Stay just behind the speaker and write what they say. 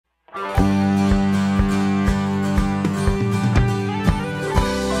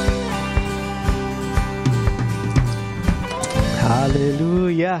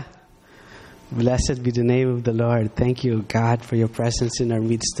Hallelujah. Blessed be the name of the Lord. Thank you, God, for your presence in our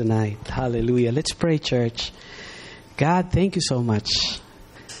midst tonight. Hallelujah. Let's pray, church. God, thank you so much.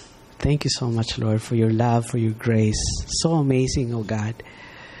 Thank you so much, Lord, for your love, for your grace. So amazing, oh God.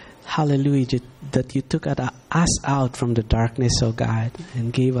 Hallelujah, that you took us out from the darkness, oh God,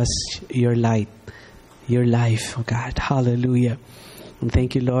 and gave us your light, your life, oh God. Hallelujah. And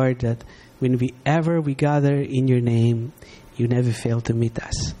thank you, Lord, that when we gather in your name, you never fail to meet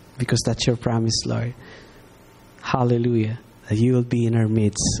us, because that's your promise, Lord. Hallelujah. That you will be in our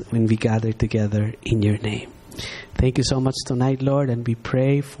midst when we gather together in your name. Thank you so much tonight, Lord, and we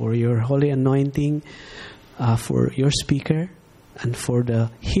pray for your holy anointing for your speaker and for the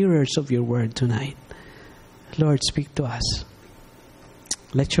hearers of your word tonight. Lord, speak to us.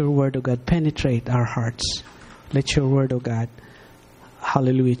 Let your word, O God, penetrate our hearts. Let your word, O God,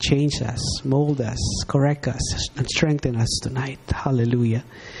 hallelujah, change us, mold us, correct us, and strengthen us tonight. Hallelujah.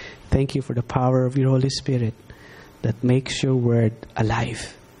 Thank you for the power of your Holy Spirit that makes your word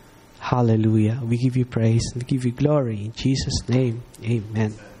alive. Hallelujah. We give you praise and we give you glory. In Jesus' name,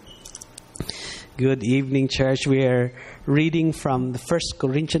 amen. Good evening, church. We are reading from the 1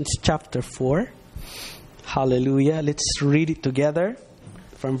 Corinthians chapter 4. Hallelujah. Let's read it together.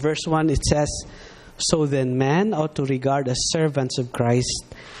 From verse 1, it says, "So then man ought to regard as servants of Christ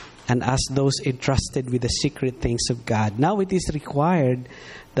and as those entrusted with the secret things of God. Now it is required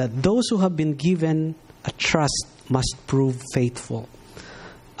that those who have been given a trust must prove faithful.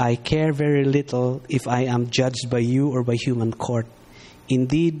 I care very little if I am judged by you or by human court.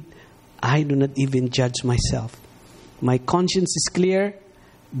 Indeed, I do not even judge myself. My conscience is clear,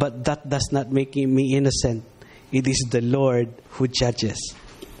 but that does not make me innocent. It is the Lord who judges.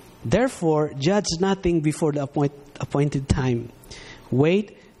 Therefore, judge nothing before the appointed time.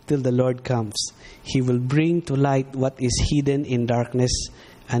 Wait till the Lord comes. He will bring to light what is hidden in darkness,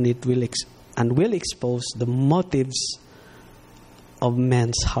 and it will expose the motives of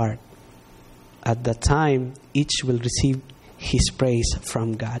men's heart. At that time, each will receive his praise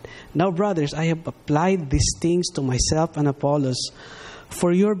from God. Now, brothers, I have applied these things to myself and Apollos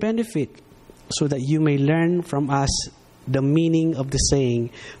for your benefit, so that you may learn from us the meaning of the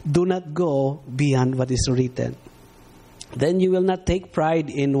saying, do not go beyond what is written. Then you will not take pride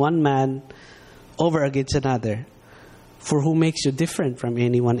in one man over against another. For who makes you different from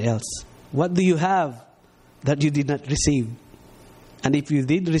anyone else? What do you have that you did not receive? And if you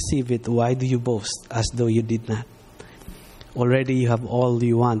did receive it, why do you boast as though you did not? Already you have all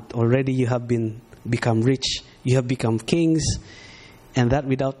you want. Already you have become rich. You have become kings. And that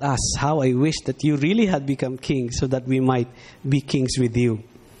without us. How I wish that you really had become kings, so that we might be kings with you.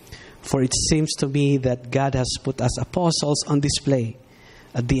 For it seems to me that God has put us apostles on display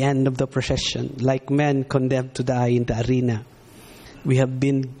at the end of the procession, like men condemned to die in the arena. We have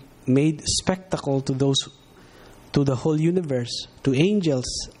been made spectacle to the whole universe, to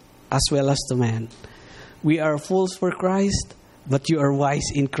angels as well as to man. We are fools for Christ, but you are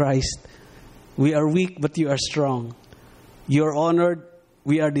wise in Christ. We are weak, but you are strong. You are honored,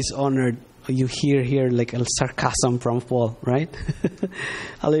 we are dishonored. You hear here like a sarcasm from Paul, right?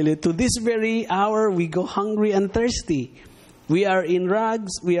 Hallelujah. To this very hour, we go hungry and thirsty. We are in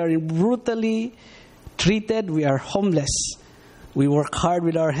rags. We are brutally treated. We are homeless. We work hard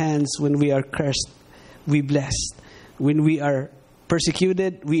with our hands. When we are cursed, we bless. When we are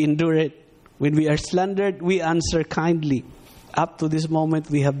persecuted, we endure it. When we are slandered, we answer kindly. Up to this moment,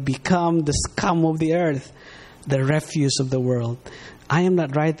 we have become the scum of the earth, the refuse of the world. I am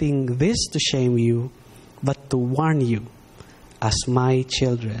not writing this to shame you, but to warn you as my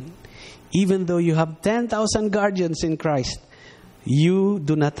children. Even though you have 10,000 guardians in Christ, you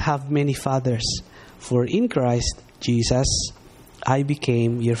do not have many fathers. For in Christ Jesus, I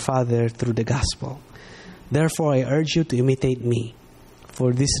became your father through the gospel. Therefore, I urge you to imitate me.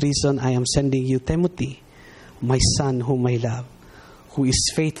 For this reason, I am sending you Timothy, my son whom I love, who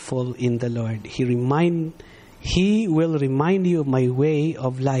is faithful in the Lord. He will remind you of my way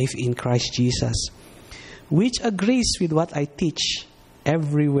of life in Christ Jesus, which agrees with what I teach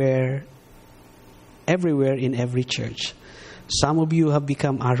everywhere in every church. Some of you have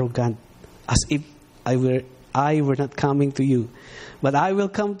become arrogant, as if I were not coming to you. But I will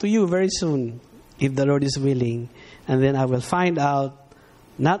come to you very soon, if the Lord is willing. And then I will find out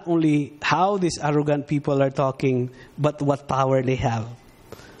not only how these arrogant people are talking, but what power they have.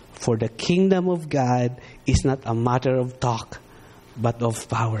 For the kingdom of God is not a matter of talk, but of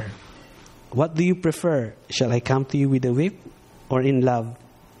power. What do you prefer? Shall I come to you with a whip or in love?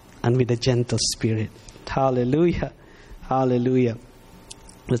 and with a gentle spirit. Hallelujah. Hallelujah.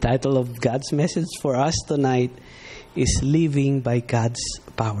 The title of God's message for us tonight is Living by God's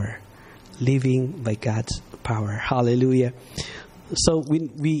Power. Living by God's Power. Hallelujah. So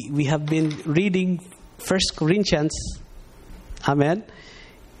we have been reading 1 Corinthians. Amen.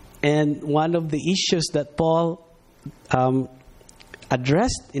 And one of the issues that Paul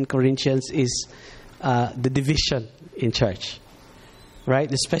addressed in Corinthians is the division in church.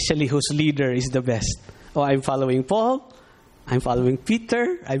 Right? Especially whose leader is the best. Oh, I'm following Paul. I'm following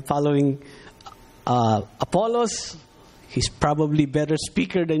Peter. I'm following Apollos. He's probably better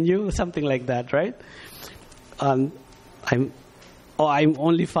speaker than you. Something like that, right? I'm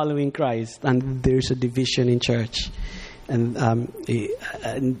only following Christ. And there's a division in church. And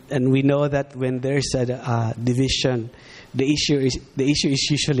we know that when there's a division, the issue is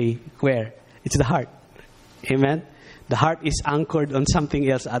usually where? It's the heart. Amen? The heart is anchored on something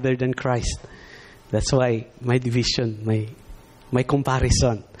else other than Christ. That's why my division, my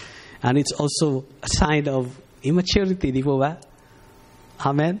comparison. And it's also a sign of immaturity, di po ba?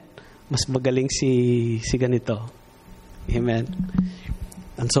 Amen? Mas magaling si ganito. Amen?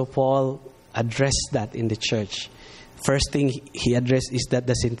 And so Paul addressed that in the church. First thing he addressed is that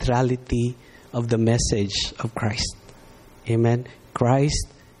the centrality of the message of Christ. Amen? Christ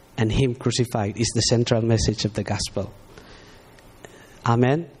and Him crucified is the central message of the gospel.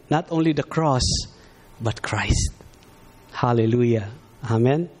 Amen? Not only the cross, but Christ. Hallelujah.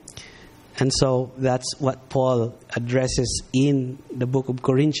 Amen? And so that's what Paul addresses in the book of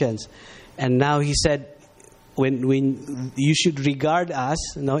Corinthians. And now he said, when you should regard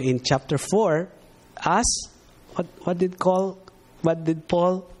us, in chapter 4, as what did Paul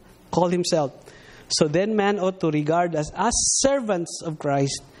call himself? So then man ought to regard us as servants of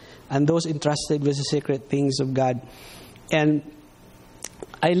Christ and those entrusted with the secret things of God. And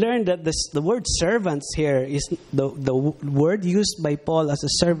I learned that the word servants here is the word used by Paul as a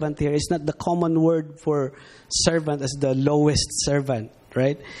servant here is not the common word for servant as the lowest servant,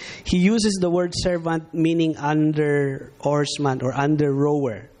 right? He uses the word servant meaning under oarsman or under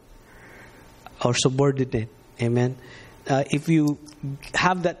rower or subordinate. Amen. If you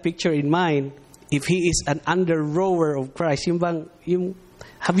have that picture in mind, if he is an under rower of Christ,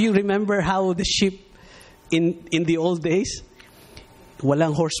 have you remember how the ship in the old days?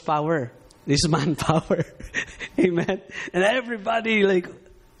 Walang horsepower. This manpower. Amen. And everybody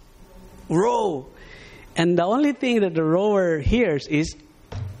row. And the only thing that the rower hears is,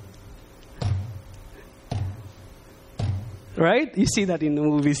 right? You see that in the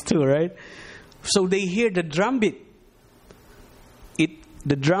movies too, right? So they hear the drumbeat.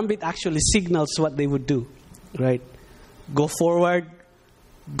 The drumbeat actually signals what they would do, right? Go forward,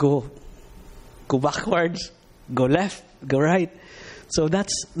 go backwards, go left, go right. So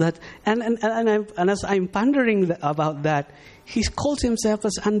that's that. And as I'm pondering about that, he calls himself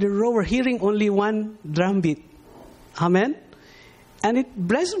as under rower, hearing only one drumbeat. Amen. And it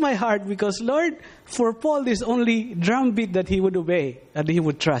blessed my heart because, Lord, for Paul, there's only drumbeat that he would obey and he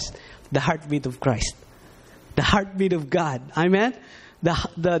would trust. The heartbeat of Christ. The heartbeat of God. Amen?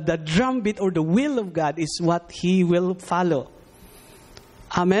 The drumbeat or the will of God is what he will follow.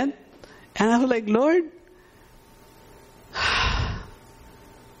 Amen? And I was like, Lord,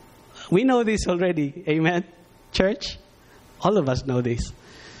 we know this already. Amen? Church? All of us know this.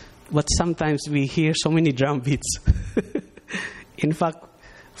 But sometimes we hear so many drumbeats. In fact,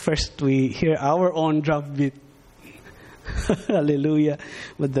 first we hear our own drumbeat. Hallelujah.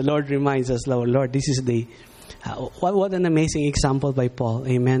 But the Lord reminds us, Lord, this is the... what an amazing example by Paul.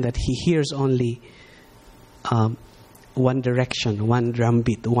 Amen. That he hears only one direction, one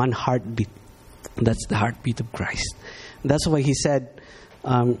drumbeat, one heartbeat. That's the heartbeat of Christ. That's why he said...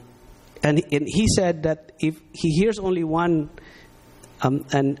 and he said that if he hears only one...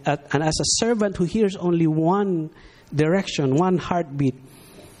 and as a servant who hears only one direction, one heartbeat...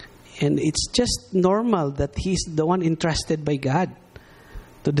 And it's just normal that he's the one entrusted by God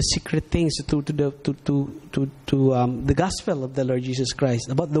to the secret things, to the gospel of the Lord Jesus Christ,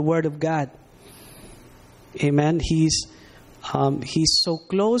 about the Word of God. Amen. He's so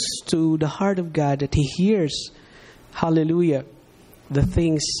close to the heart of God that he hears, hallelujah, the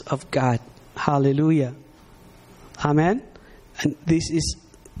things of God. Hallelujah. Amen. And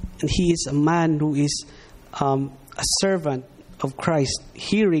he is a man who is a servant of Christ,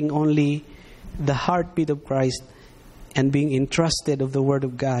 hearing only the heartbeat of Christ and being entrusted of the Word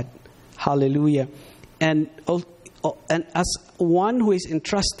of God. Hallelujah. And as one who is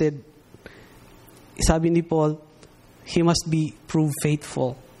entrusted, sabi ni Paul, he must be proved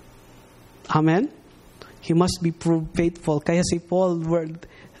faithful. Amen? He must be proved faithful. Kaya si Paul,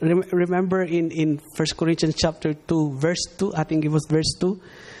 Remember in 1 Corinthians chapter 2, verse 2, I think it was verse 2,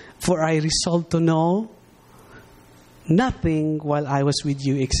 for I resolved to know nothing while I was with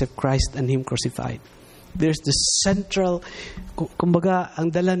you except Christ and Him crucified. There's the central, kumbaga,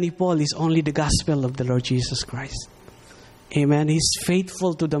 ang dala ni Paul is only the gospel of the Lord Jesus Christ. Amen. He's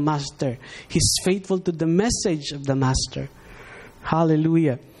faithful to the Master. He's faithful to the message of the Master.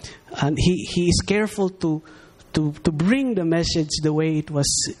 Hallelujah. And he is careful to bring the message the way it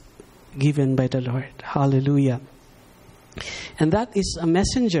was given by the Lord. Hallelujah. And that is a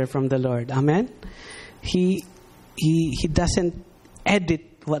messenger from the Lord. Amen. He doesn't edit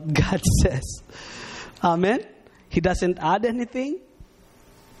what God says. Amen. He doesn't add anything,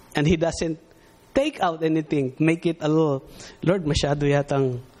 and He doesn't take out anything. Make it a little, Lord, masyado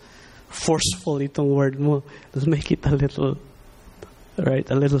yatang forceful itong word mo. Let's make it a little, right,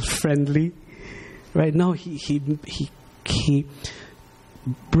 a little friendly. Right now, he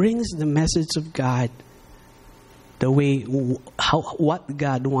brings the message of God the way, what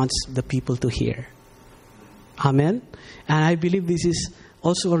God wants the people to hear. Amen? And I believe this is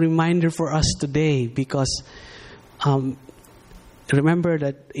also a reminder for us today, because remember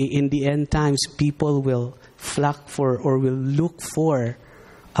that in the end times, people will flock for or will look for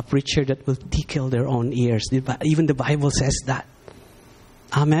a preacher that will tickle their own ears. Even the Bible says that.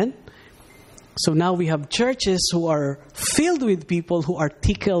 Amen? So now we have churches who are filled with people who are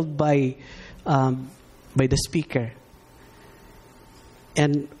tickled by the speaker.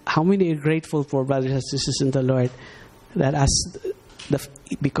 And how many are grateful for, brothers and sisters in the Lord, that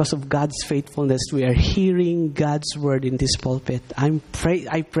because of God's faithfulness, we are hearing God's word in this pulpit. I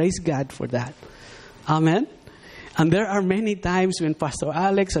praise God for that. Amen? And there are many times when Pastor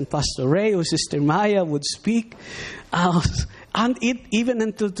Alex and Pastor Ray or Sister Maya would speak, and even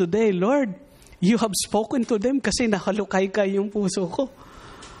until today, Lord, You have spoken to them kasi nakalukay ka yung puso ko.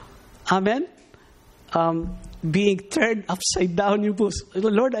 Amen? Being turned upside down yung puso.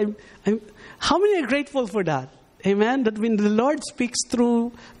 Lord, how many are grateful for that? Amen? That when the Lord speaks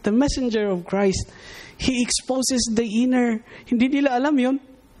through the messenger of Christ, He exposes the inner. Hindi nila alam yun.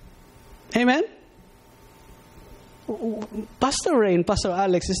 Amen? Pastor Ray and Pastor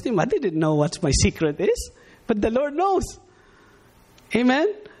Alex's team, I didn't know what my secret is. But the Lord knows.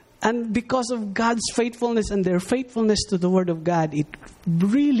 Amen? And because of God's faithfulness and their faithfulness to the Word of God, it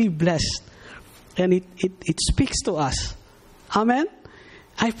really blessed. And it speaks to us. Amen?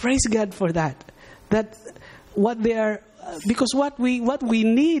 I praise God for that. That what they are, because what we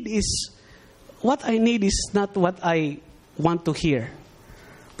need is, what I need is not what I want to hear.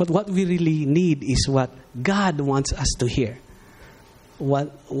 But what we really need is what God wants us to hear.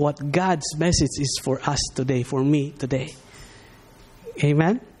 What God's message is for us today, for me today.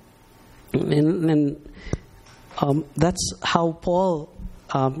 Amen? And that's how Paul,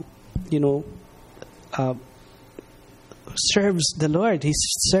 serves the Lord. He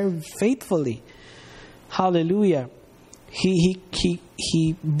served faithfully. Hallelujah. He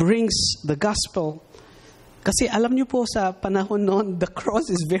brings the gospel. Kasi alam niyo po sa panahon noon, the cross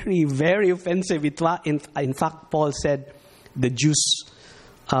is very, very offensive. In fact, Paul said the Jews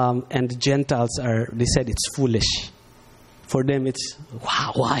and the Gentiles they said it's foolish. For them, it's,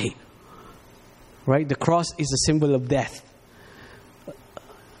 wow, why? Right? The cross is a symbol of death.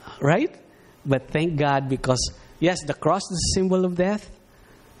 Right? But thank God, because, yes, the cross is a symbol of death.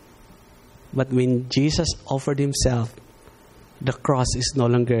 But when Jesus offered Himself, the cross is no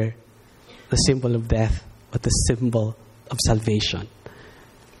longer the symbol of death, but the symbol of salvation.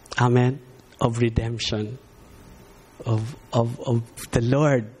 Amen? Of redemption. Of the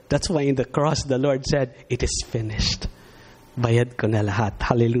Lord. That's why in the cross, the Lord said, it is finished. Bayad ko na lahat.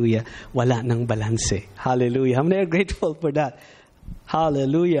 Hallelujah. Wala nang balanse. Hallelujah. How many are grateful for that?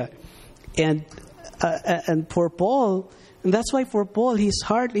 Hallelujah. And for Paul, and that's why for Paul, his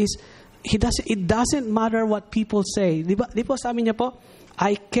heart is, it doesn't matter what people say. Di po sabi niya po,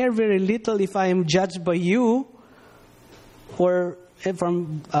 I care very little if I am judged by you. Or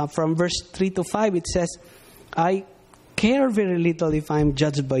from verse 3 to 5, it says, I care very little if I am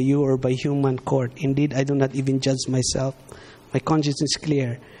judged by you or by human court. Indeed, I do not even judge myself. My conscience is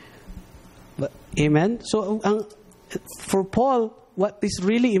clear. But, amen? So, for Paul, what is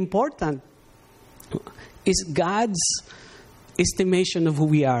really important is God's estimation of who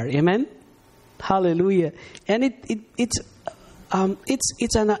we are. Amen? Hallelujah. And it's an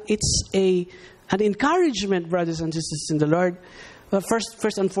encouragement, brothers and sisters in the Lord.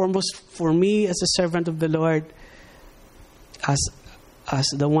 First and foremost, for me as a servant of the Lord, as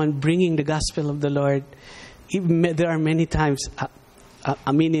the one bringing the gospel of the Lord, there are many times,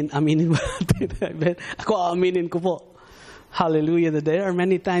 aminin. Ako aminin ko po. Hallelujah. That there are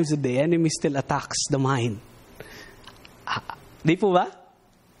many times that the enemy still attacks the mind. Di po ba?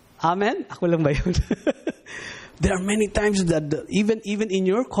 Amen? Ako lang ba yun? There are many times that even in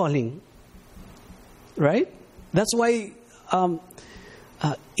your calling, right? That's why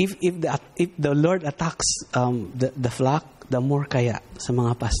if the Lord attacks the flock, the more kaya sa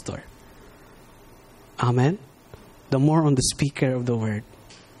mga pastor. Amen? The more on the speaker of the word.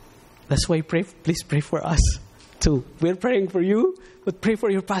 That's why please pray for us too. We're praying for you, but pray for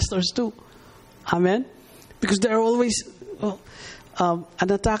your pastors too. Amen? Because there are always an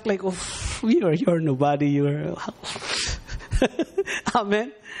attack like, you're nobody, you're...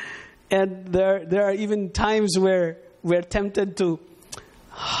 Amen? And there are even times where we're tempted to,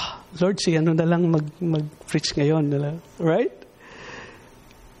 Lord, si ano na lang mag-preach ngayon. Right?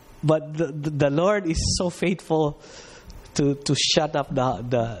 But the Lord is so faithful to shut up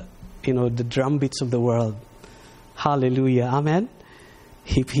the drumbeats of the world. Hallelujah. Amen?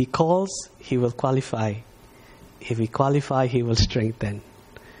 If He calls, He will qualify. If He qualify, He will strengthen.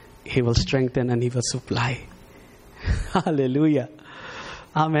 He will strengthen and He will supply. Hallelujah.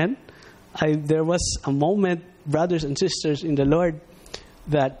 Amen? There was a moment, brothers and sisters in the Lord,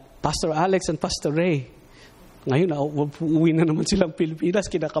 that Pastor Alex and Pastor Ray, ngayon, uwi na naman silang Pilipinas,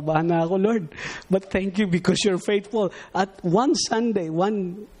 kinakabahan na ako, Lord. But thank you because you're faithful. At one Sunday,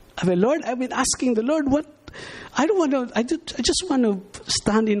 Lord, I've been asking the Lord, I just want to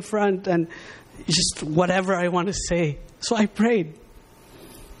stand in front and just whatever I want to say. So I prayed.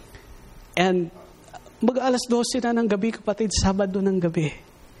 And mag-alas 12 na ng gabi, kapatid, Sabado ng gabi.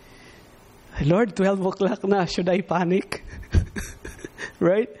 Lord, 12 o'clock na. Should I panic?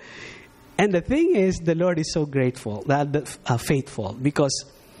 Right? And the thing is, the Lord is so grateful, faithful, because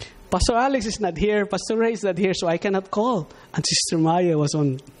Pastor Alex is not here, Pastor Ray is not here, so I cannot call. And Sister Maya was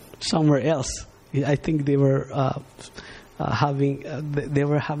on somewhere else. I think they were having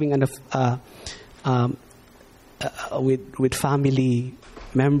with family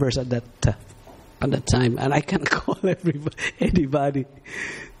members at that time, and I can't call anybody.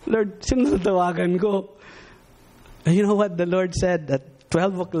 Lord, sino tawagan ko? And you know what the Lord said at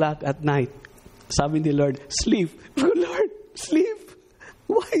 12 o'clock at night? Sabi ni Lord, sleep. Oh, Lord, sleep.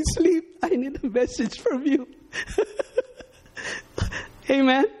 Why sleep? I need a message from you.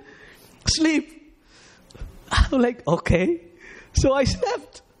 Amen? Sleep. I'm like, okay. So I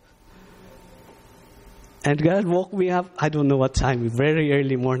slept. And God woke me up, I don't know what time, very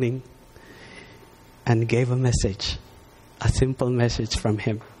early morning, and gave a message, a simple message from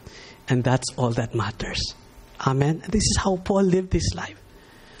Him. And that's all that matters. Amen? And this is how Paul lived his life.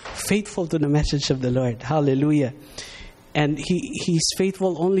 Faithful to the message of the Lord. Hallelujah. And he's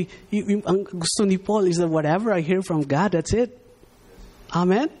faithful only. Ang gusto ni Paul is that whatever I hear from God, that's it.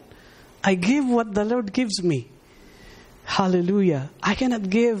 Amen? I give what the Lord gives me. Hallelujah. I cannot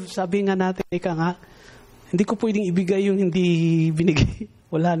give. Sabi nga natin, hindi ko pwedeng ibigay yung hindi binigay.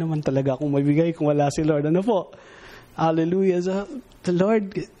 Wala naman talaga akong mabigay kung wala si Lord. Ano po? Hallelujah. So, the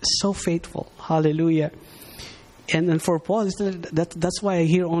Lord is so faithful. Hallelujah. And for Paul, that's why I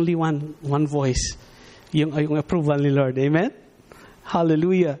hear only one voice. Yung approval ni Lord. Amen?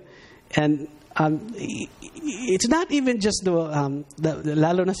 Hallelujah. And it's not even just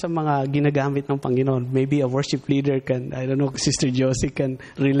lalo na sa mga ginagamit ng Panginoon. Maybe a worship leader can, I don't know, Sister Josie can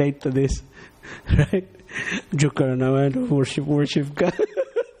relate to this. Right? Joke ka na naman, worship ka.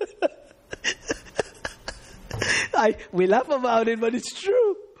 We laugh about it, but it's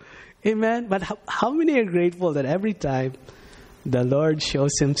true. Amen. But how many are grateful that every time the Lord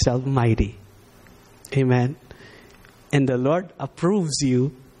shows Himself mighty? Amen. And the Lord approves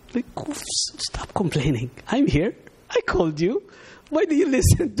you. Like, stop complaining. I'm here. I called you. Why do you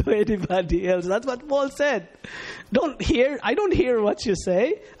listen to anybody else? That's what Paul said. I don't hear what you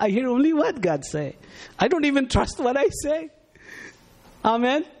say. I hear only what God say. I don't even trust what I say.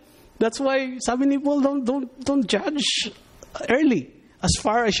 Amen. That's why sabi ni Paul, don't judge early. As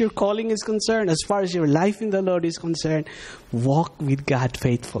far as your calling is concerned, as far as your life in the Lord is concerned, walk with God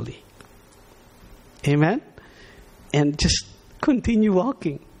faithfully. Amen? And just continue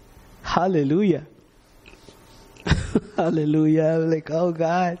walking. Hallelujah. Hallelujah. Like, oh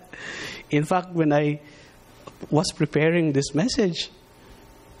God. In fact, when I was preparing this message,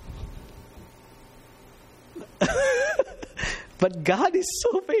 but God is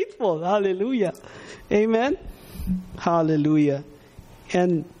so faithful. Hallelujah. Amen? Hallelujah.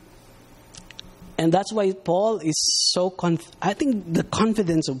 And that's why Paul is so I think the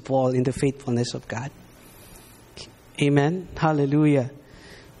confidence of Paul in the faithfulness of God. Amen. Hallelujah.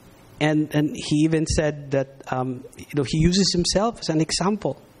 And he even said that he uses himself as an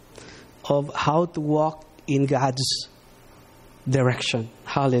example of how to walk in God's direction.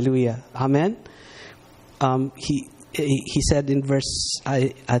 Hallelujah. Amen. He said in verse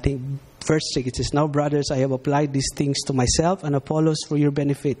 6, it says, "Now, brothers, I have applied these things to myself and Apollos for your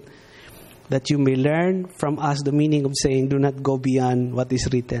benefit, that you may learn from us the meaning of saying, do not go beyond what is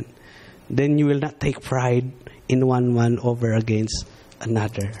written. Then you will not take pride in one man over against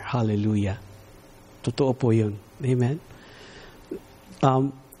another." Hallelujah. Totoo po yun. Amen.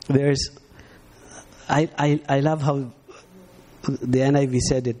 I love how the NIV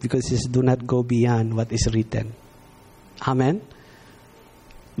said it, because it says, do not go beyond what is written. Amen.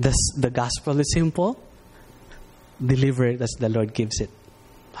 The gospel is simple. Deliver it as the Lord gives it.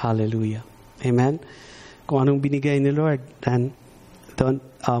 Hallelujah. Amen. Kung anong binigay ni Lord, and don't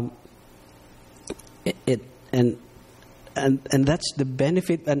and that's the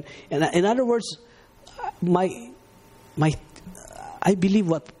benefit. And in other words, I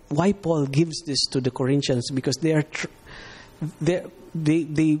believe why Paul gives this to the Corinthians, because they have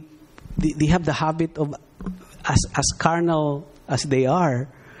the habit of, as carnal as they are,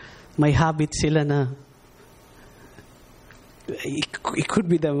 may habit sila na it could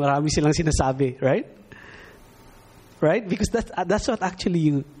be that marami silang sinasabi, right? Right? Because that's what actually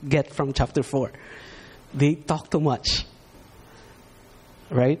you get from chapter 4. They talk too much.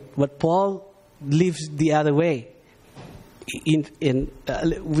 Right? But Paul lives the other way.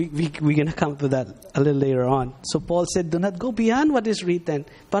 We're going to come to that a little later on. So Paul said, do not go beyond what is written.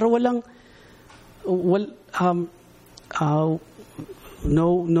 Para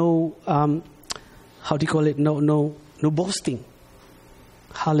no boasting.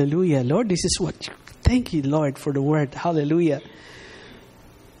 Hallelujah. Lord, this is thank you, Lord, for the word. Hallelujah.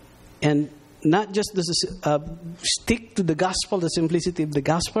 And not just stick to the gospel, the simplicity of the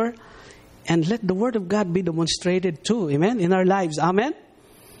gospel, and let the word of God be demonstrated too. Amen? In our lives. Amen?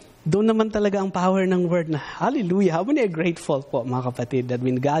 Doon naman talaga ang power ng word na, hallelujah. How many are grateful po, mga kapatid, that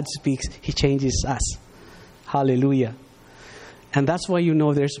when God speaks, He changes us. Hallelujah. And that's why you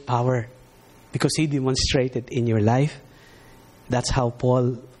know there's power. Because He demonstrated in your life. That's how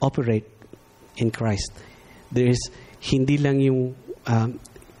Paul operates in Christ. Hindi lang yung,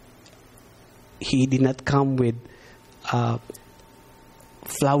 he did not come with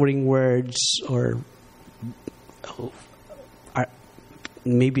flowering words or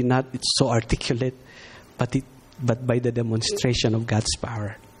maybe not it's so articulate, but by the demonstration of God's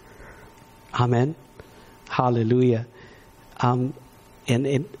power. Amen. Hallelujah. And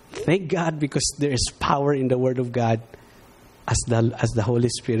thank God, because there is power in the Word of God as the Holy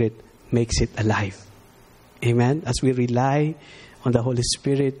Spirit makes it alive. Amen. As we rely on the Holy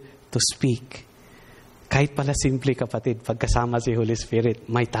Spirit to speak. Kahit pala simple, kapatid, pagkasama si Holy Spirit,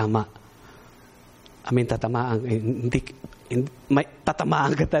 may tama. Tatamaan.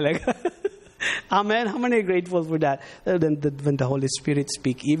 Tatamaan ka talaga. Amen. How many are grateful for that? When the Holy Spirit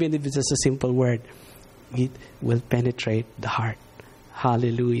speaks, even if it's just a simple word, it will penetrate the heart.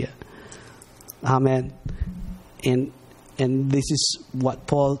 Hallelujah. Amen. And this is what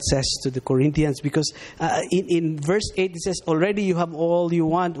Paul says to the Corinthians, because in verse 8 it says, already you have all you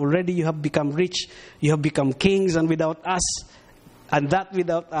want, already you have become rich, you have become kings, and without us, and that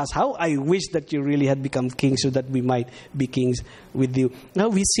without us. How I wish that you really had become kings, so that we might be kings with you. Now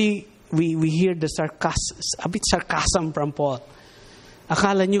we hear the sarcasm from Paul.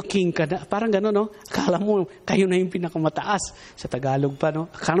 Akala nyo king ka na. Parang gano'n, no? Akala mo, kayo na yung pinakamataas. Sa Tagalog pa, no?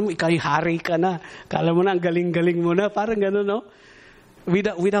 Akala mo, ikaw yung hari ka na. Akala mo na, ang galing-galing mo na. Parang gano'n, no?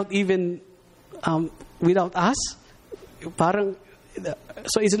 Without us. Parang,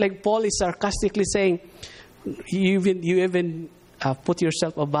 so it's like Paul is sarcastically saying, you even put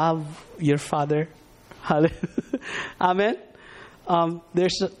yourself above your father. Amen?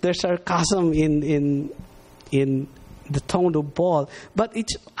 There's sarcasm in the tone of Paul, but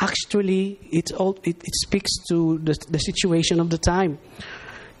it speaks to the situation of the time.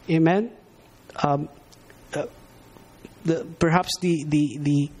 Amen. Perhaps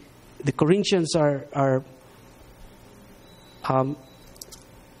the Corinthians are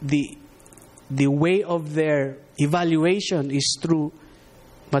the way of their evaluation is through,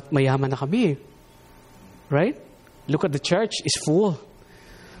 but mayaman na kami, right? Look at the church, is full,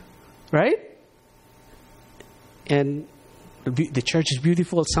 right? And the church is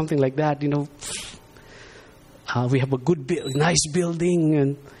beautiful, something like that. We have a nice building,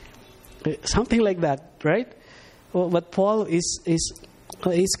 and something like that, right? Well, but Paul is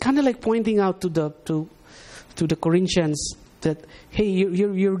kind of like pointing out to the Corinthians that, hey,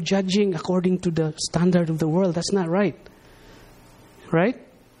 you're judging according to the standard of the world. That's not right, right?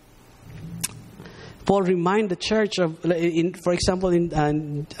 Paul remind the church of, for example,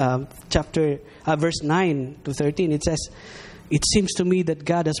 in chapter verse 9 to 13, it says, It seems to me that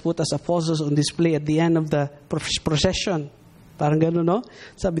God has put us apostles on display at the end of the procession. Parang gano'n, no?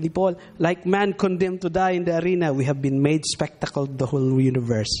 Sabi ni Paul, like man condemned to die in the arena, we have been made spectacle of the whole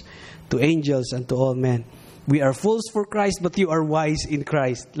universe, to angels and to all men. We are fools for Christ, but you are wise in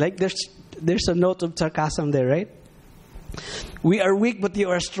Christ. Like there's a note of sarcasm there, right? We are weak, but you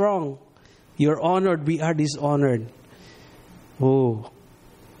are strong. You are honored, we are dishonored. Oh.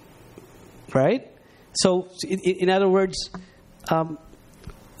 Right? So, in other words,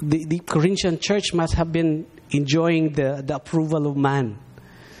 the Corinthian church must have been enjoying the approval of man.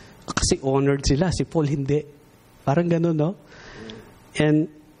 Kasi honored sila. Si Paul hindi. Parang ganun, no? And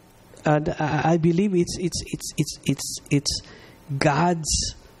I believe it's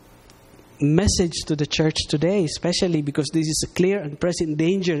God's message to the church today, especially because this is a clear and present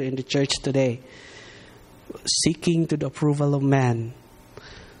danger in the church today. Seeking to the approval of man.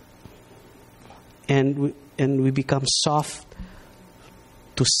 And we become soft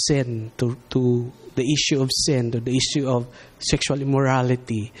to sin, to the issue of sin, to the issue of sexual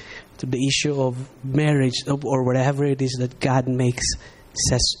immorality, to the issue of marriage, or whatever it is that God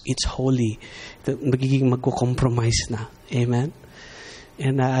says it's holy. Magiging magko-compromise na. Amen?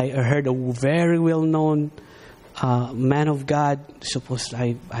 And I heard a very well-known man of God,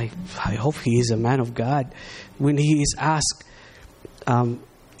 I hope he is a man of God, when he is asked,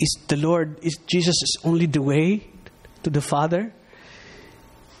 is Jesus only the way to the Father?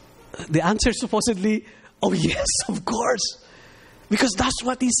 The answer supposedly, oh yes, of course. Because that's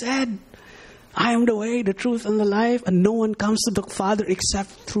what he said. I am the way, the truth, and the life, and no one comes to the Father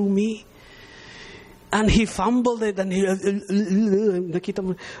except through me. And he fumbled it, and he,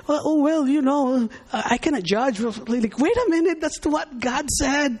 oh well, you know, I cannot judge. Like, wait a minute, that's what God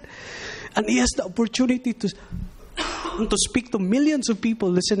said. And he has the opportunity to speak to millions of people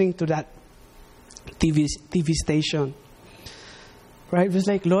listening to that TV station. Right? It was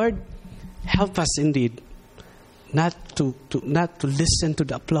like, Lord, help us indeed not to listen to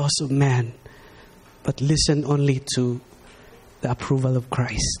the applause of man, but listen only to the approval of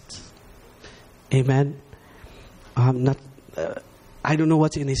Christ. Amen. I don't know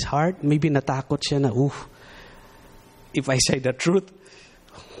what's in his heart. Maybe natakot siya na, if I say the truth,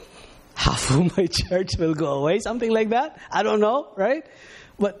 half of my church will go away. Something like that. I don't know, right?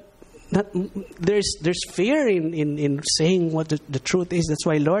 But there's fear in saying what the truth is. That's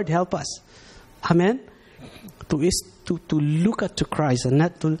why, Lord, help us. Amen. To look at to Christ and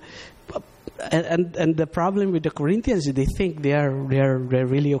not to. And the problem with the Corinthians is they think they're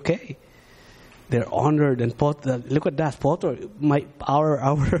really okay. They're honored, and Paul, look at that.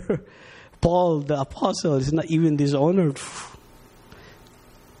 Our Paul, the apostle, is not even dishonored,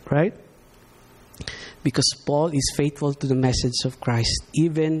 right? Because Paul is faithful to the message of Christ,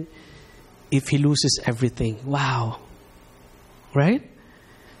 even if he loses everything. Wow, right?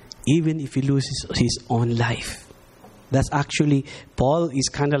 Even if he loses his own life. That's actually, Paul is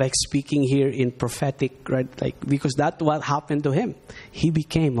kind of like speaking here in prophetic, right? Like, because that's what happened to him. He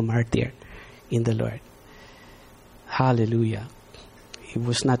became a martyr in the Lord. Hallelujah. He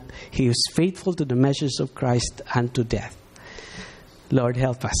was faithful to the measures of Christ unto death. Lord,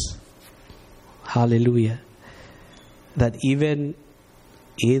 help us. Hallelujah. That even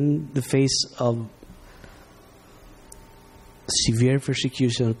in the face of severe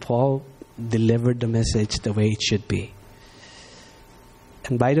persecution, Paul delivered the message the way it should be.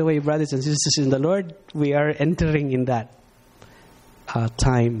 And by the way, brothers and sisters in the Lord, we are entering in that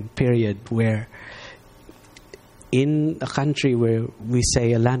time period where in a country where we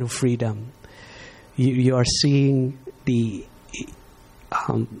say a land of freedom, you are seeing the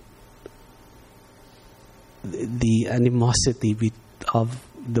animosity of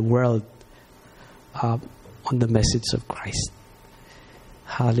the world on the message of Christ.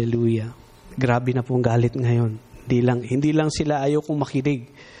 Hallelujah. Grabe na pong galit ngayon. Hindi lang sila ayaw kong makinig.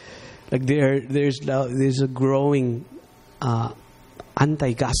 Like there's a growing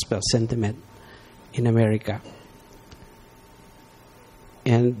anti-gospel sentiment in America.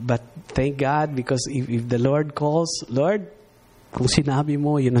 But thank God, because if the Lord calls, Lord, kung sinabi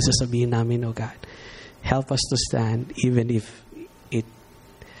mo, yun ang sasabihin namin, oh God. Help us to stand, even if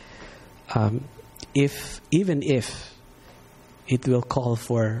it will call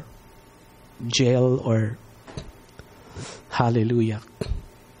for jail or hallelujah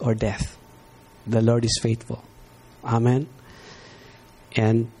or death. The Lord is faithful. Amen.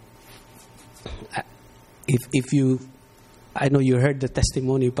 And if you, I know you heard the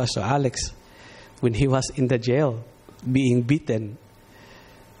testimony of Pastor Alex when he was in the jail being beaten.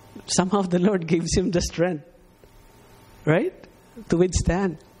 Somehow the Lord gives him the strength, right, to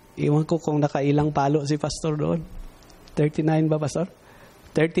withstand. Iwan ko kung nakailang palo si pastor doon. 39 ba, Pastor?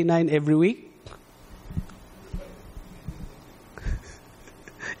 39 every week?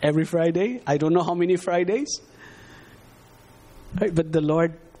 Every Friday? I don't know how many Fridays. Right? But the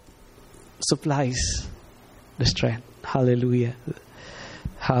Lord supplies the strength. Hallelujah.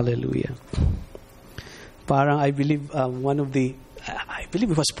 Hallelujah. Parang I believe I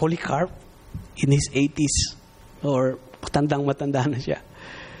believe it was Polycarp in his 80s or matanda na siya.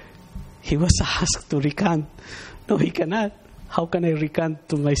 He was asked to recant. No, he cannot. How can I recant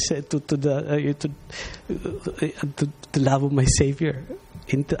to the love of my Savior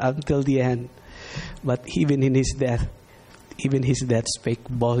until the end? But even in his death spake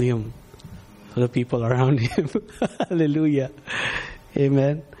volume to the people around him. Hallelujah.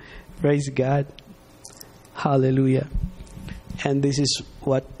 Amen. Praise God. Hallelujah. And this is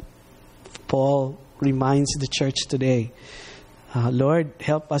what Paul reminds the church today. Lord,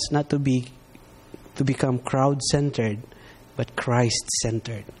 help us not to become crowd-centered, but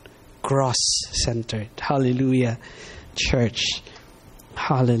Christ-centered, cross-centered. Hallelujah, church.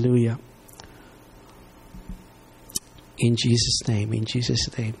 Hallelujah. In Jesus' name, in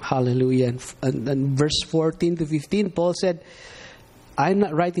Jesus' name. Hallelujah. And verse 14 to 15, Paul said, I'm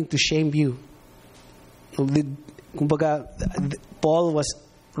not writing to shame you. Kumbaga, Paul was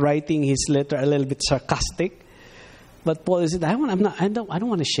writing his letter a little bit sarcastic. But Paul said, I don't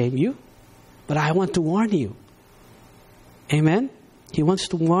want to shame you, but I want to warn you. Amen? He wants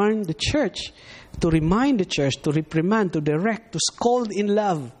to warn the church, to remind the church, to reprimand, to direct, to scold in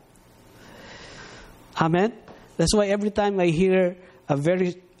love. Amen? That's why every time I hear a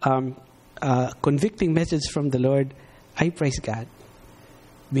very convicting message from the Lord, I praise God.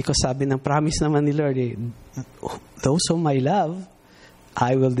 Because sabi ng promise naman ni Lord, those whom I love,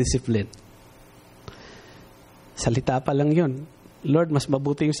 I will discipline. Salita pa lang yun. Lord, mas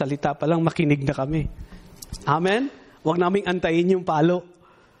mabuti yung salita pa lang, makinig na kami. Amen? Huwag naming antayin yung palo.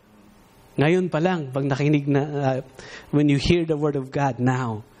 Ngayon pa lang, pag nakinig na, when you hear the word of God,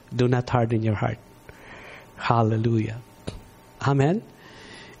 now, do not harden your heart. Hallelujah. Amen?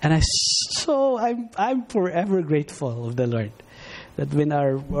 And I'm forever grateful of the Lord that when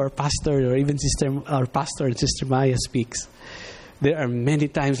our pastor or even our pastor and Sister Maya speaks, there are many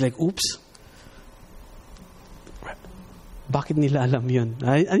times like, oops, bakit nila alam yun?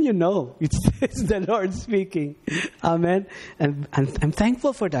 And you know, it's the Lord speaking. Amen? And I'm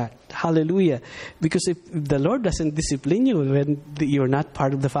thankful for that. Hallelujah. Because if the Lord doesn't discipline you, when you're not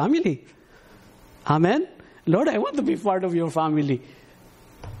part of the family. Amen? Lord, I want to be part of your family.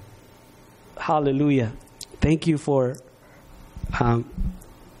 Hallelujah. Thank you for the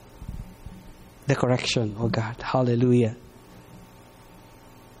correction, oh God. Hallelujah.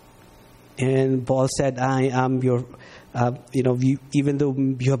 And Paul said, I am your, even though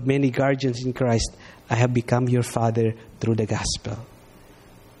you have many guardians in Christ, I have become your father through the gospel.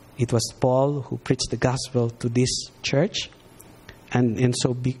 It was Paul who preached the gospel to this church. And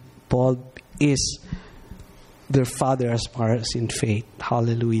so Paul is their father as far as in faith.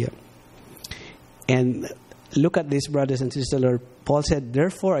 Hallelujah. And look at this, brothers and sisters. Lord, Paul said,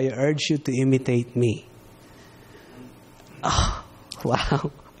 therefore I urge you to imitate me. Oh, wow.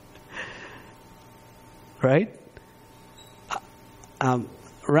 Right?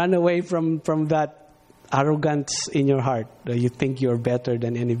 Run away from that arrogance in your heart. You think you're better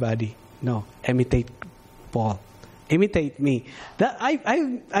than anybody. No, imitate Paul. Imitate me. That I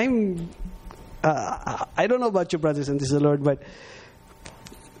don't know about you, brothers and sisters, Lord, but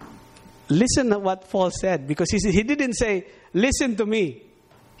listen to what Paul said, because he didn't say, listen to me.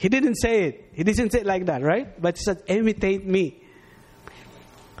 He didn't say it. He didn't say it like that, right? But he said, imitate me.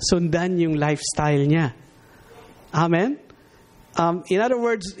 Sundan yung lifestyle niya. Amen? In other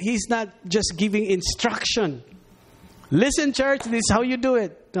words, he's not just giving instruction. Listen, church, this is how you do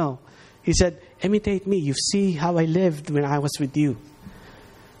it. No. He said, imitate me. You see how I lived when I was with you.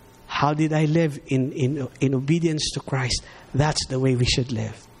 How did I live in obedience to Christ? That's the way we should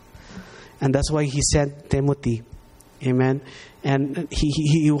live. And that's why he sent Timothy. Amen. And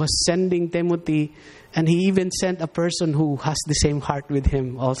he was sending Timothy, and he even sent a person who has the same heart with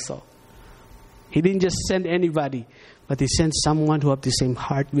him also. He didn't just send anybody, but he sent someone who had the same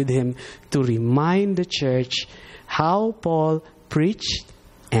heart with him to remind the church how Paul preached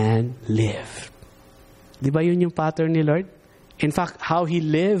and lived. Di ba yun yung pattern ni Lord? In fact, how he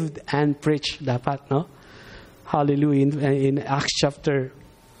lived and preached dapat, no? Hallelujah. In Acts chapter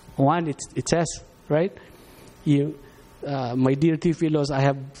 1, it says, right? My dear Theophilos, I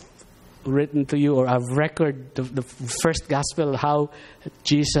have written to you, or I've recorded the first gospel, how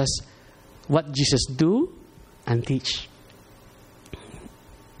what Jesus do and teach.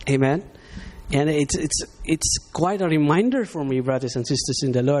 Amen? And it's quite a reminder for me, brothers and sisters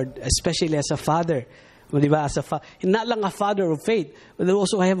in the Lord, especially as a father. Not lang a father of faith, but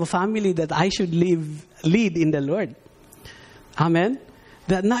also I have a family that I should lead in the Lord. Amen?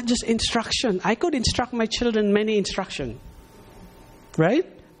 That not just instruction. I could instruct my children many instruction. Right?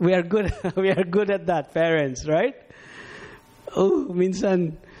 We are good at that, parents, right? Oh,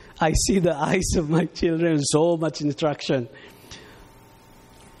 minsan, I see the eyes of my children, so much instruction.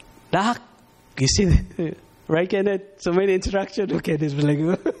 Dak, you see, right, Kenneth? So many instruction. Okay, this was like,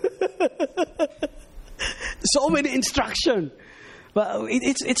 so many instruction. But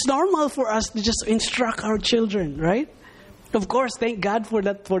it's normal for us to just instruct our children, right? Of course, thank God for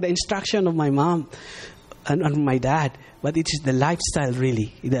that, for the instruction of my mom and my dad. But it is the lifestyle,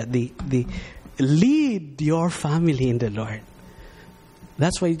 really, that the lead your family in the Lord.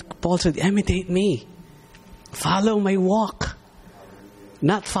 That's why Paul said, imitate me. Follow my walk.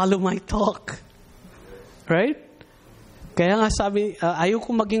 Not follow my talk. Right? Kaya nga sabi, ayoko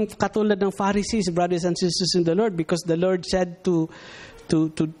maging katulad ng Pharisees, brothers and sisters in the Lord, because the Lord said to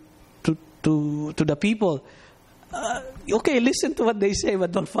the people, okay, listen to what they say,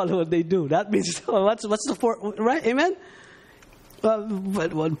 but don't follow what they do. That means, what's the right? Amen?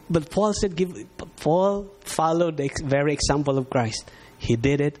 But Paul said, Paul followed the very example of Christ. He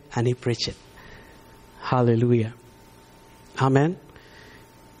did it and he preached it. Hallelujah. Amen?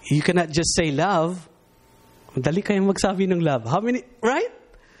 You cannot just say love. Dali kayong magsabi ng love. How many, right?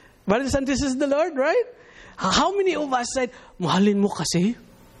 Brothers and sisters, the Lord, right? How many of us said, mahalin mo kasi?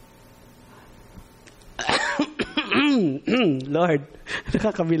 Lord,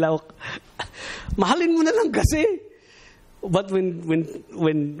 nakakabilaw. Mahalin mo na lang kasi. But when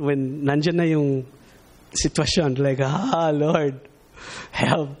nandyan na yung sitwasyon, like, Lord,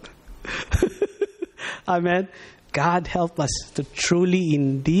 help. Amen. God help us to truly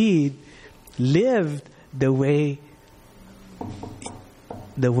indeed live the way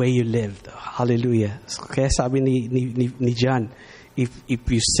you lived. Hallelujah. Kaya sabi ni John,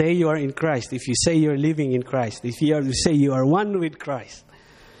 if you say you are in Christ, if you say you are living in Christ, if you say you are one with Christ,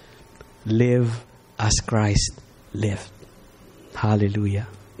 live as Christ lived. Hallelujah.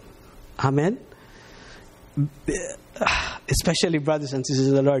 Amen. Especially brothers and sisters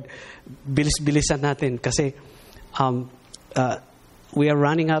of the Lord, bilis-bilisan natin kasi we are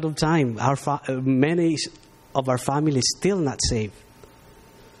running out of time. Many of our families still not saved.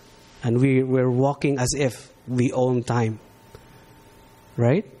 And we're walking as if we own time.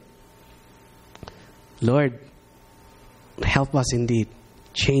 Right? Lord, help us indeed.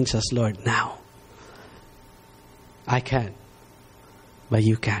 Change us, Lord, now. I can, but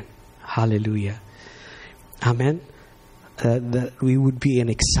you can. Hallelujah. Amen. That we would be an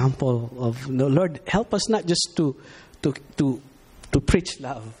example of, Lord, help us not just to preach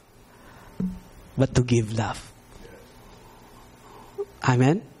love, but to give love.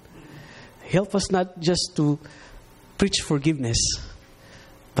 Amen. Help us not just to preach forgiveness,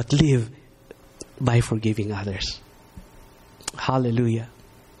 but live by forgiving others. Hallelujah.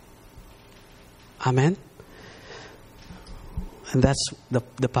 Amen. And that's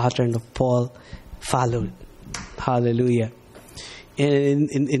the pattern of Paul followed. Hallelujah. And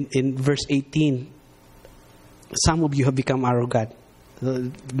in verse 18, some of you have become arrogant.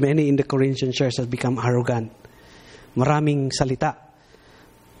 Many in the Corinthian church have become arrogant. Maraming salita.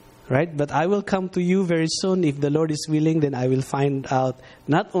 Right? But I will come to you very soon. If the Lord is willing, then I will find out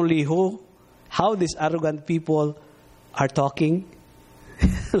not only how these arrogant people are talking,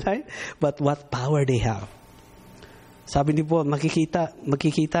 right? But what power they have. Sabi ni po,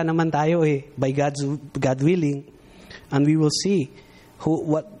 makikita naman tayo by God willing, and we will see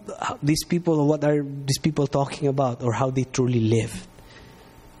what are these people talking about, or how they truly live.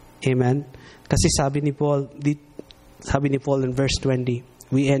 Amen. Kasi sabi ni Paul in verse 20,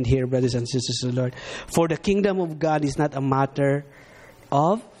 we end here, brothers and sisters of the Lord. For the kingdom of God is not a matter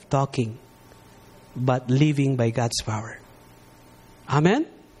of talking, but living by God's power. Amen.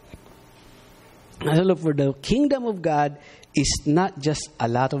 Look, for the kingdom of God is not just a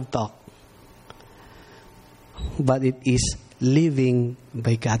lot of talk, but it is living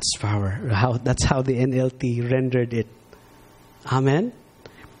by God's power. That's how the NLT rendered it. Amen.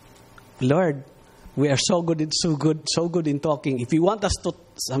 Lord, we are so good in talking. If you want us to,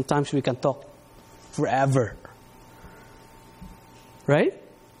 sometimes we can talk forever. Right?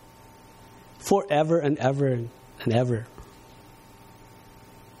 Forever and ever and ever.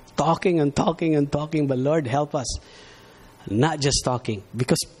 Talking and talking and talking, but Lord, help us. Not just talking.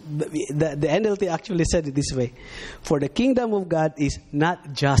 Because the NLT actually said it this way. For the kingdom of God is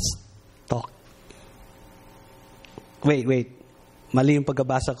not just talk. Wait. Mali yung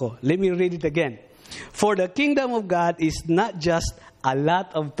pagkabasa ko. Let me read it again. For the kingdom of God is not just a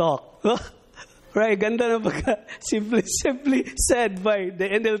lot of talk. Right? Ganda na pagka simply said by the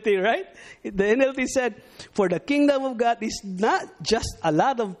NLT, right? The NLT said, for the kingdom of God is not just a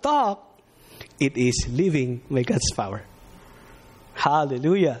lot of talk, it is living by God's power.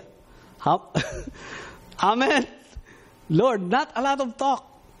 Hallelujah. Amen. Lord, not a lot of talk.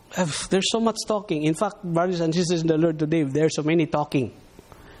 There's so much talking. In fact, brothers and sisters in the Lord today, there's so many talking.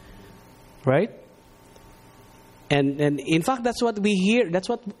 Right? And in fact, that's what we hear. That's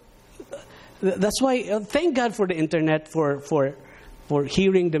why, thank God for the internet, for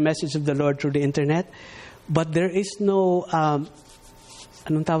hearing the message of the Lord through the internet. But there is no, anong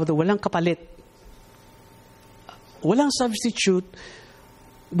tawag ito? Walang kapalit. Walang substitute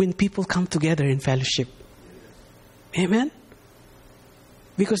when people come together in fellowship. Amen?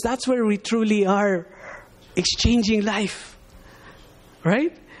 Because that's where we truly are exchanging life.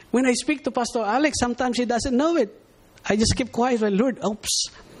 Right? When I speak to Pastor Alex, sometimes he doesn't know it. I just keep quiet. Well, Lord, oops,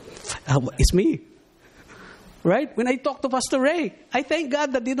 it's me. Right? When I talk to Pastor Ray, I thank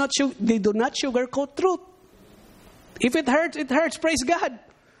God that they do not sugarcoat truth. If it hurts, it hurts. Praise God.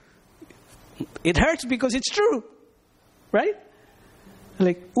 It hurts because it's true. Right?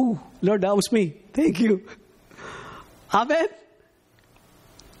 Like, ooh, Lord, that was me. Thank you. Amen.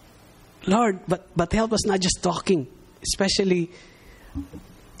 Lord, but help us not just talking. Especially,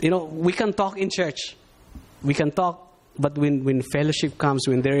 we can talk in church. We can talk, but when fellowship comes,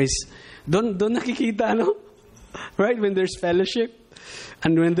 when there is, don't nakikita, no? Right? When there's fellowship,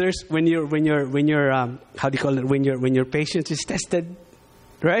 and when your how do you call it? When your patience is tested,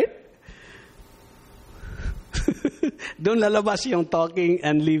 right? Don't lalabas yung talking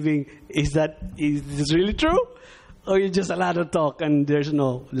and leaving. Is this really true? Or you just a lot of talk and there's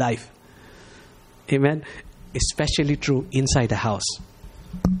no life? Amen? Especially true inside the house.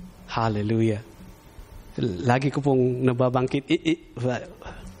 Hallelujah. Lagi ko pong nababangkit.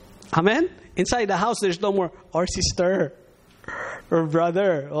 Amen? Inside the house, there's no more, or sister, or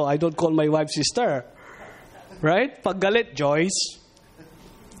brother. Oh, I don't call my wife sister. Right? Pag galit, Joyce.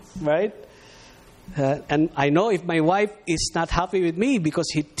 Right? And I know if my wife is not happy with me because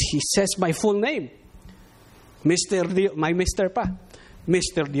he says my full name. My Mr. pa.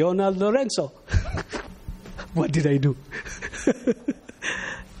 Mr. Dionald Lorenzo. What did I do?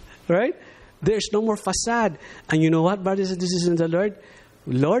 Right? There's no more facade. And you know what, brothers and sisters in the Lord?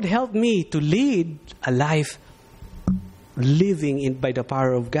 Lord, help me to lead a life living by the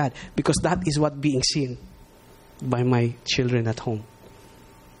power of God. Because that is what being seen by my children at home.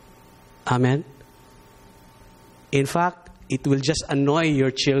 Amen? In fact, it will just annoy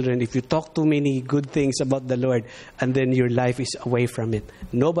your children if you talk too many good things about the Lord and then your life is away from it.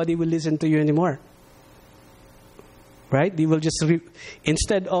 Nobody will listen to you anymore. Right? You will just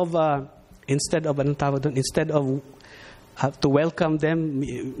instead of to welcome them,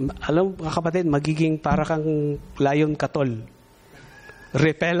 alam mga kapatid, magiging para kang lion katol.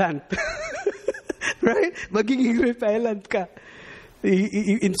 Repellent. Right? Magiging repellent ka.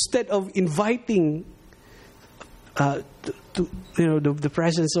 Instead of inviting the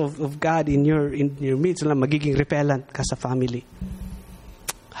presence of God in your midst, magiging repellent ka sa family.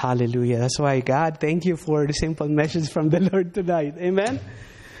 Hallelujah. That's why, God, thank you for the simple message from the Lord tonight. Amen?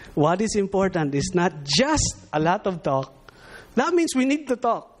 What is important is not just a lot of talk. That means we need to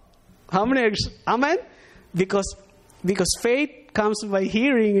talk. How many? Amen? Because faith comes by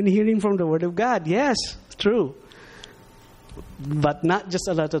hearing and hearing from the Word of God. Yes, true. But not just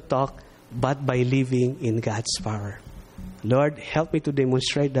a lot of talk, but by living in God's power. Lord, help me to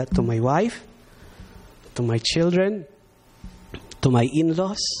demonstrate that to my wife, to my children, to my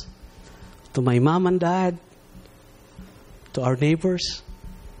in-laws, to my mom and dad, to our neighbors.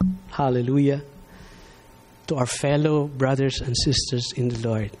 Hallelujah. To our fellow brothers and sisters in the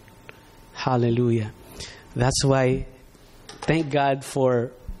Lord. Hallelujah. That's why, thank God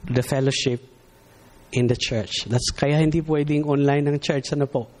for the fellowship in the church. That's kaya hindi pwedeng online ng church. Ano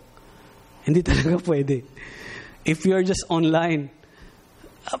po? Hindi talaga pwede. If you're just online,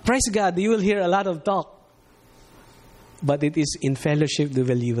 praise God, you will hear a lot of talk. But it is in fellowship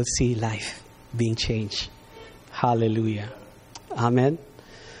that you will see life being changed. Hallelujah. Amen.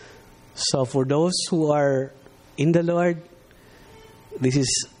 So for those who are in the Lord, this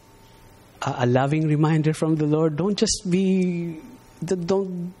is a loving reminder from the Lord. Wag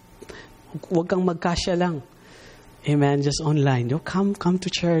kang magkasya lang. Amen. Just online. Come to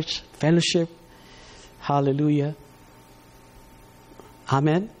church, fellowship. Hallelujah.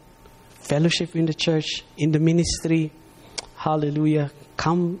 Amen. Fellowship in the church, in the ministry. Hallelujah.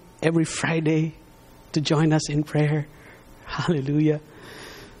 Come every Friday to join us in prayer. Hallelujah.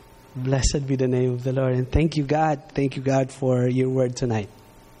 Blessed be the name of the Lord. And thank you, God. Thank you, God, for your word tonight.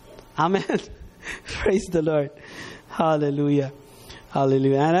 Amen. Praise the Lord. Hallelujah.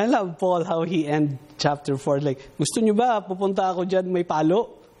 Hallelujah. And I love Paul how he end chapter 4. Like, gusto nyo ba pupunta ako dyan may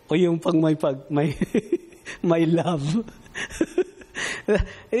palo? O yung may may love?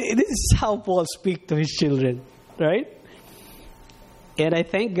 This is how Paul speaks to his children. Right? And I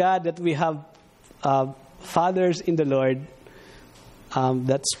thank God that we have fathers in the Lord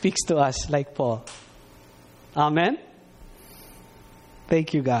that speaks to us like Paul. Amen?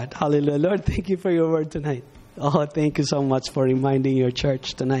 Thank you, God. Hallelujah. Lord, thank you for your word tonight. Oh, thank you so much for reminding your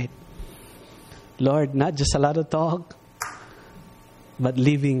church tonight. Lord, not just a lot of talk, but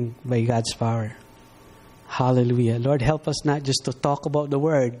living by God's power. Hallelujah. Lord, help us not just to talk about the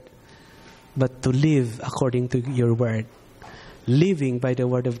word, but to live according to your word. Living by the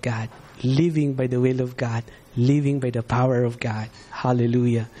word of God. Living by the will of God. Living by the power of God.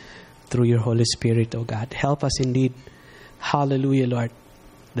 Hallelujah. Through your Holy Spirit, oh God. Help us indeed. Hallelujah, Lord.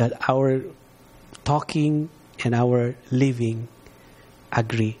 That our talking and our living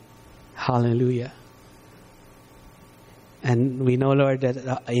agree. Hallelujah. And we know, Lord,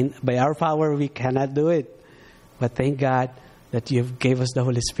 that by our power we cannot do it. But thank God that you gave us the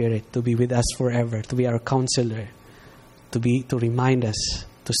Holy Spirit to be with us forever, to be our counselor, to remind us,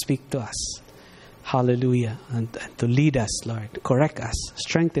 to speak to us. Hallelujah. And to lead us, Lord, to correct us,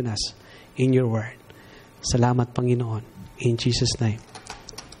 strengthen us in your word. Salamat, Panginoon. In Jesus' name.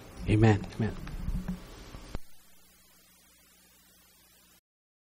 Amen. Amen.